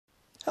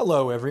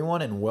Hello,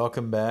 everyone, and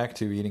welcome back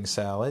to Eating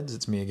Salads.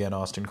 It's me again,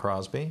 Austin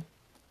Crosby.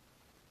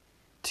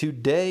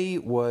 Today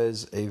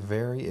was a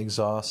very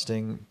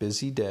exhausting,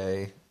 busy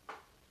day,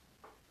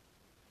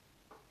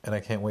 and I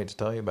can't wait to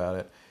tell you about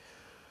it.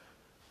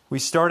 We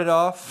started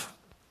off,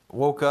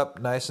 woke up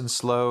nice and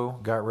slow,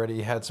 got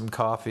ready, had some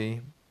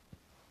coffee,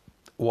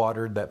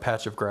 watered that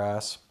patch of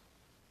grass,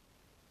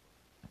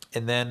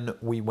 and then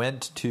we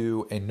went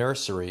to a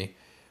nursery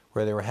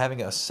where they were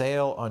having a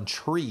sale on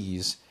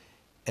trees.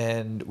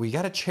 And we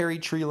got a cherry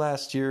tree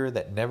last year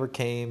that never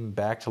came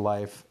back to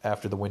life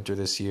after the winter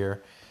this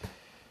year.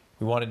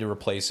 We wanted to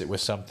replace it with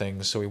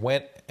something. So we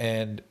went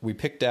and we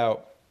picked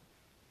out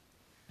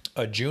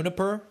a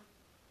juniper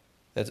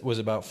that was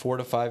about 4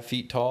 to 5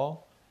 feet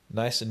tall,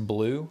 nice and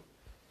blue,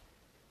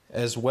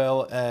 as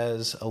well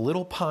as a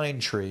little pine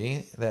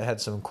tree that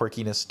had some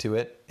quirkiness to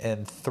it,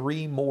 and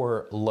 3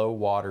 more low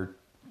water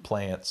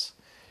plants,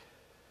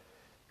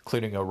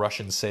 including a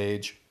Russian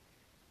sage,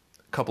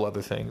 a couple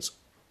other things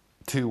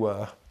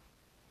to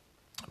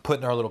put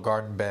in our little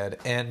garden bed.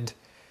 And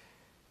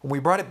when we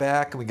brought it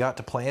back and we got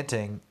to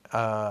planting,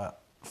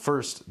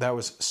 first, that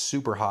was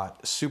super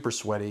hot, super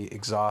sweaty,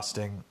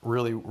 exhausting,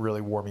 really,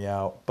 really wore me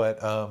out.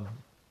 But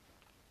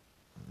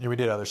we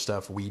did other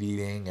stuff, weed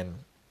eating and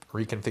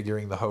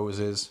reconfiguring the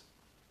hoses.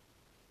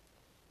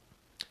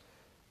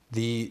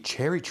 The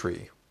cherry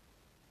tree,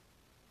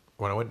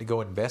 when I went to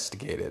go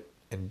investigate it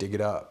and dig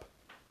it up,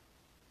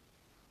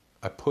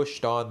 I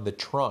pushed on the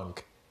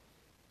trunk,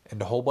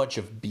 and a whole bunch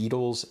of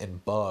beetles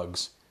and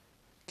bugs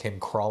came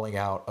crawling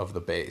out of the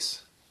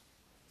base,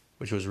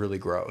 which was really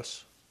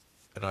gross.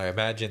 And I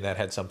imagine that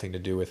had something to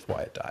do with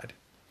why it died.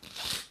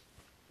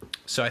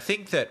 So I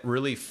think that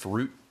really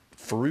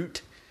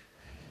fruit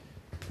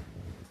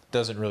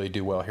doesn't really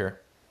do well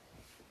here.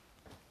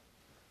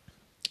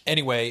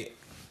 Anyway,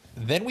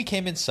 then we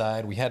came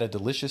inside. We had a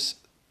delicious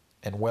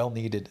and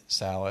well-needed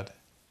salad,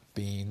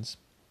 beans.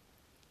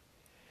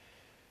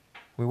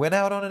 We went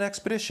out on an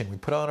expedition. We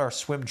put on our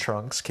swim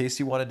trunks.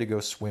 Casey wanted to go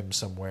swim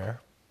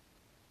somewhere.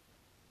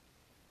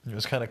 It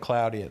was kind of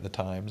cloudy at the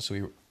time, so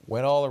we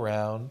went all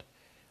around.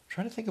 I'm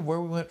trying to think of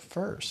where we went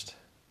first.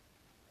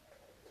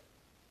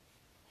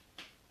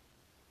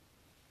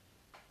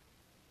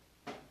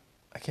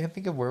 I can't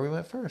think of where we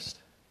went first.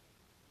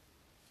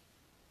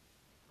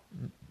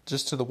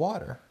 Just to the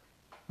water.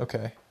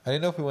 Okay. I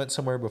didn't know if we went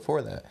somewhere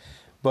before that.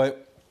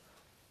 But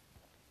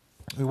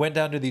we went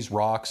down to these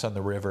rocks on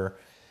the river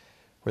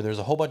where there's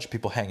a whole bunch of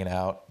people hanging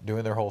out,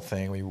 doing their whole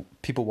thing.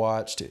 People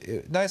watched.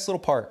 Nice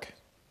little park.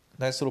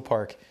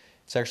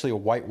 It's actually a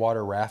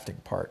whitewater rafting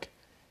park.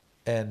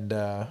 And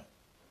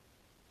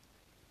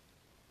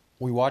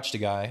we watched a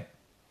guy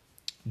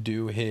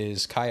do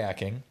his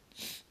kayaking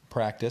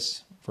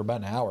practice for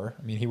about an hour.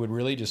 I mean, he would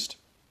really just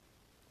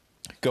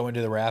go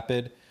into the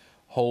rapid,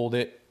 hold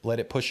it, let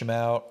it push him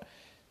out,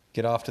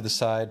 get off to the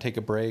side, take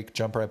a break,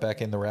 jump right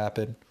back in the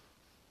rapid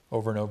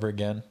over and over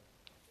again.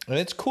 And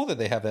it's cool that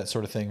they have that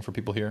sort of thing for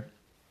people here.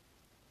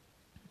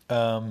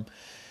 There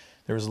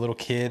was a little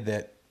kid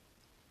that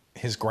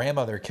his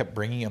grandmother kept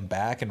bringing him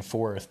back and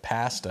forth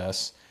past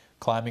us,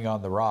 climbing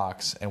on the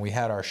rocks. And we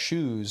had our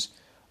shoes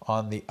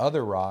on the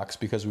other rocks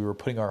because we were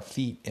putting our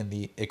feet in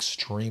the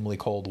extremely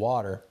cold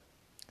water.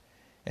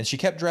 And she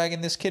kept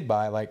dragging this kid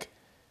by, like,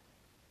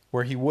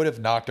 where he would have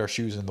knocked our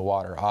shoes in the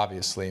water,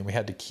 obviously. And we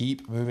had to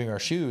keep moving our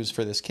shoes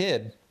for this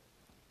kid.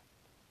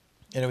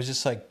 And it was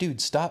just like, dude,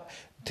 stop.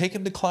 Take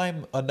him to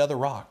climb another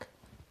rock.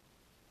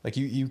 Like,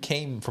 you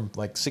came from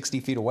like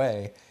 60 feet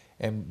away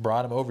and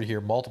brought him over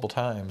here multiple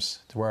times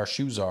to where our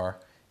shoes are.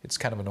 It's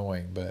kind of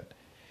annoying, but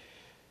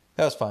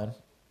that was fine.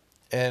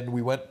 And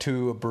we went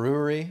to a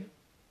brewery,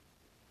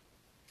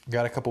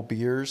 got a couple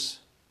beers.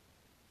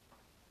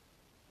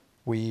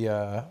 We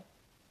had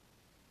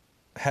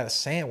a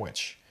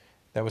sandwich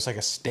that was like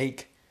a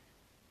steak,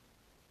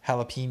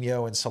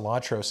 jalapeno, and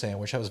cilantro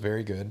sandwich. That was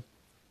very good.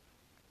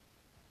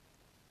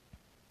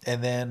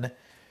 And then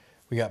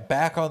we got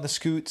back on the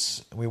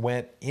scoots. We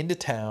went into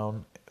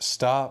town,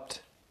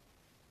 stopped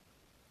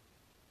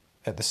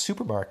at the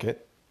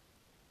supermarket.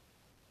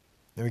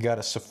 Then we got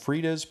a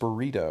Sofritas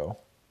burrito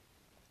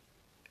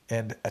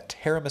and a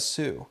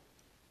tiramisu.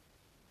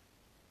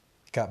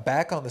 Got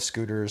back on the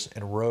scooters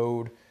and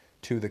rode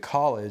to the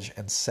college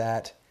and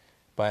sat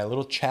by a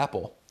little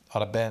chapel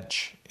on a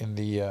bench in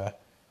the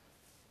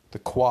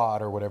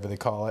quad or whatever they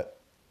call it.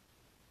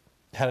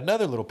 Had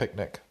another little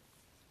picnic.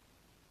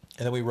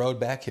 And then we rode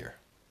back here.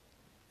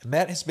 And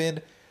that has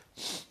been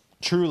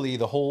truly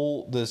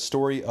the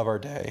story of our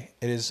day.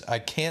 It is, I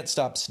can't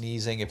stop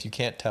sneezing. If you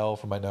can't tell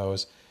from my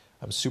nose,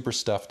 I'm super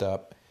stuffed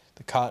up.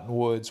 The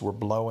cottonwoods were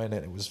blowing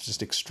and it was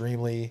just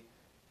extremely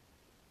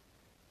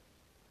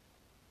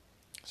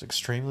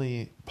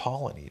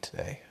pollen-y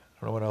today.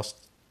 I don't know what else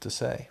to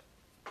say.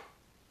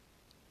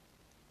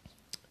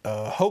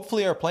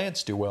 Hopefully our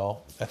plants do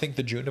well. I think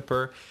the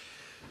juniper,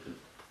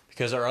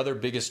 because our other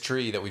biggest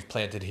tree that we've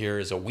planted here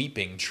is a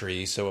weeping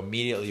tree, so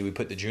immediately we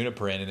put the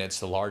juniper in, and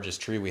it's the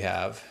largest tree we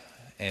have,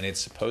 and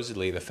it's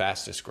supposedly the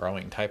fastest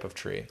growing type of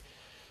tree.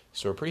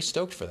 So we're pretty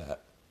stoked for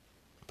that.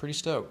 pretty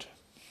stoked.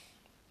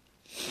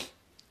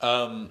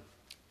 I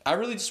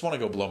really just want to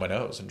go blow my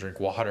nose and drink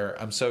water.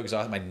 I'm so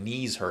exhausted. My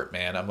knees hurt,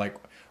 man. I'm like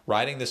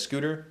riding the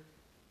scooter.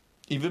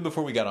 Even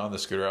before we got on the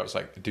scooter, I was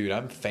like, dude,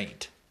 I'm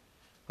faint.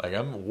 Like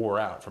I'm wore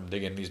out from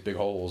digging these big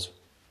holes.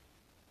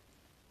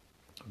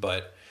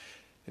 But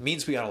it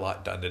means we got a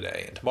lot done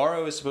today. And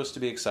tomorrow is supposed to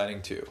be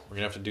exciting too. We're going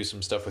to have to do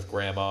some stuff with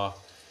Grandma.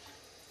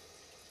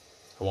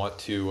 I want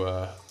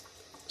to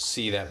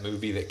see that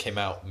movie that came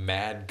out,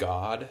 Mad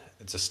God.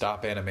 It's a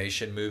stop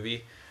animation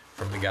movie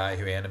from the guy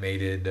who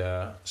animated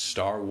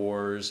Star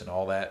Wars and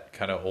all that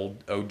kind of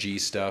old OG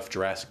stuff,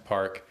 Jurassic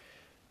Park,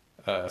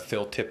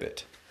 Phil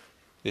Tippett.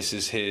 This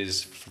is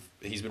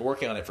he's been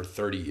working on it for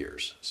 30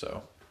 years.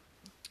 So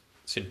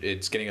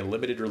it's getting a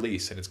limited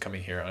release and it's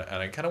coming here. And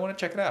I kind of want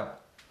to check it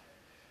out.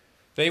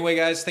 But anyway,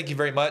 guys, thank you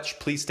very much.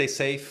 Please stay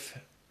safe.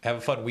 Have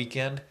a fun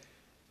weekend.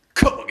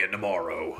 Come again tomorrow.